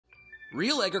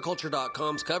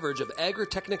RealAgriculture.com's coverage of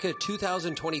Agritechnica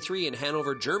 2023 in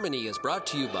Hanover, Germany is brought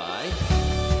to you by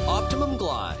Optimum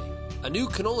Gly, a new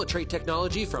canola trait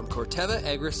technology from Corteva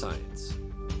Agriscience.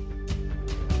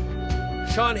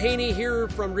 Sean Haney here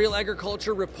from Real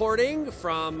Agriculture reporting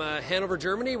from Hanover,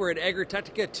 Germany. We're at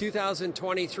Agritechnica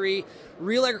 2023.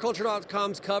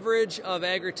 RealAgriculture.com's coverage of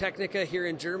Agritechnica here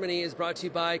in Germany is brought to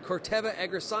you by Corteva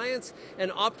Agriscience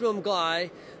and Optimum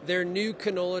Gly, their new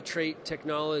canola trait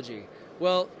technology.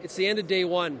 Well, it's the end of day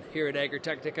one here at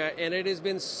Agritechnica, and it has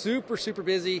been super, super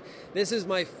busy. This is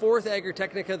my fourth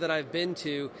Agritechnica that I've been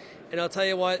to, and I'll tell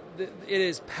you what, it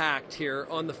is packed here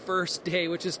on the first day,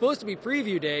 which is supposed to be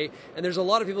preview day, and there's a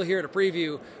lot of people here to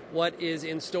preview what is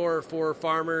in store for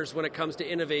farmers when it comes to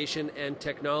innovation and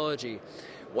technology.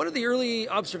 One of the early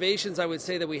observations I would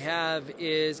say that we have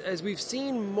is, as we've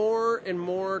seen more and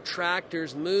more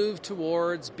tractors move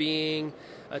towards being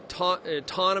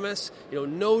autonomous,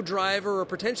 no driver or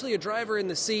potentially a driver in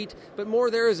the seat, but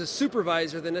more there as a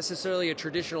supervisor than necessarily a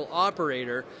traditional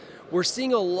operator, we're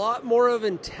seeing a lot more of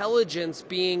intelligence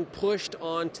being pushed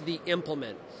onto the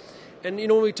implement. And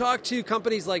when we talk to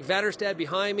companies like Vatterstad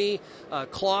behind me,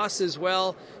 Kloss as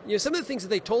well, some of the things that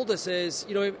they told us is,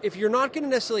 if you're not going to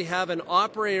necessarily have an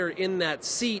operator in that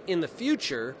seat in the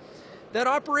future, that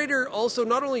operator also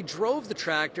not only drove the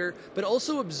tractor, but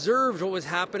also observed what was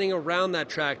happening around that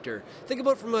tractor. Think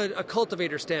about it from a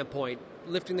cultivator standpoint,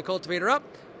 lifting the cultivator up,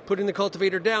 putting the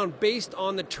cultivator down based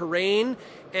on the terrain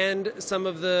and some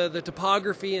of the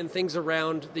topography and things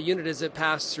around the unit as it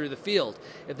passed through the field.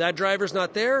 If that driver's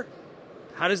not there,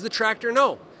 how does the tractor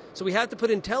know? So we have to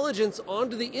put intelligence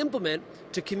onto the implement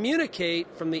to communicate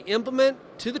from the implement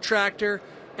to the tractor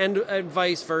and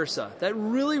vice versa. That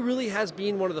really, really has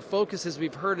been one of the focuses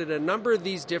we've heard at a number of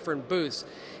these different booths.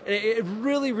 And it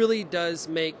really, really does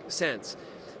make sense.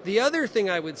 The other thing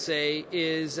I would say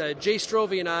is Jay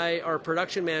Stroeve and I, our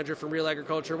production manager from Real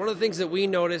Agriculture, one of the things that we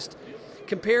noticed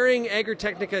comparing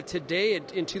Agritechnica today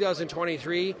in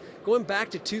 2023, going back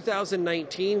to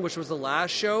 2019, which was the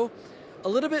last show, a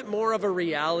little bit more of a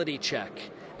reality check.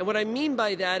 And what I mean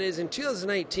by that is in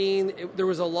 2019, there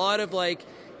was a lot of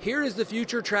here is the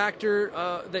future tractor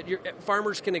that your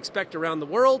farmers can expect around the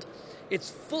world.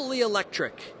 It's fully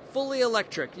electric.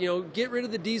 Get rid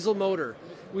of the diesel motor.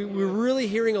 We're really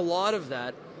hearing a lot of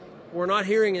that. We're not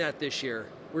hearing that this year.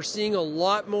 We're seeing a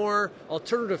lot more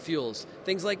alternative fuels,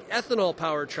 things like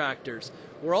ethanol-powered tractors.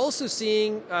 We're also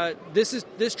seeing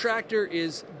this tractor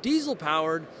is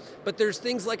diesel-powered, but there's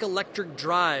things like electric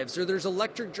drives, or there's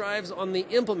electric drives on the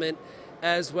implement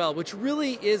as well, which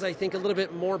really is, I think, a little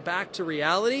bit more back to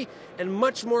reality and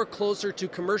much more closer to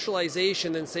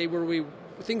commercialization than, say,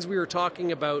 things we were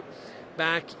talking about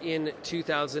back in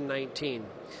 2019.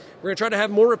 We're going to try to have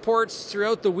more reports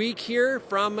throughout the week here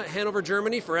from Hanover,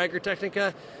 Germany for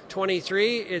Agritechnica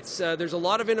 23. There's a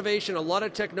lot of innovation, a lot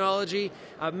of technology.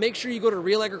 Make sure you go to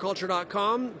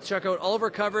RealAgriculture.com, check out all of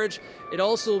our coverage. It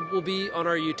also will be on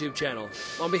our YouTube channel.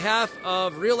 On behalf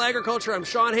of Real Agriculture, I'm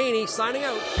Sean Haney, signing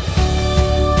out.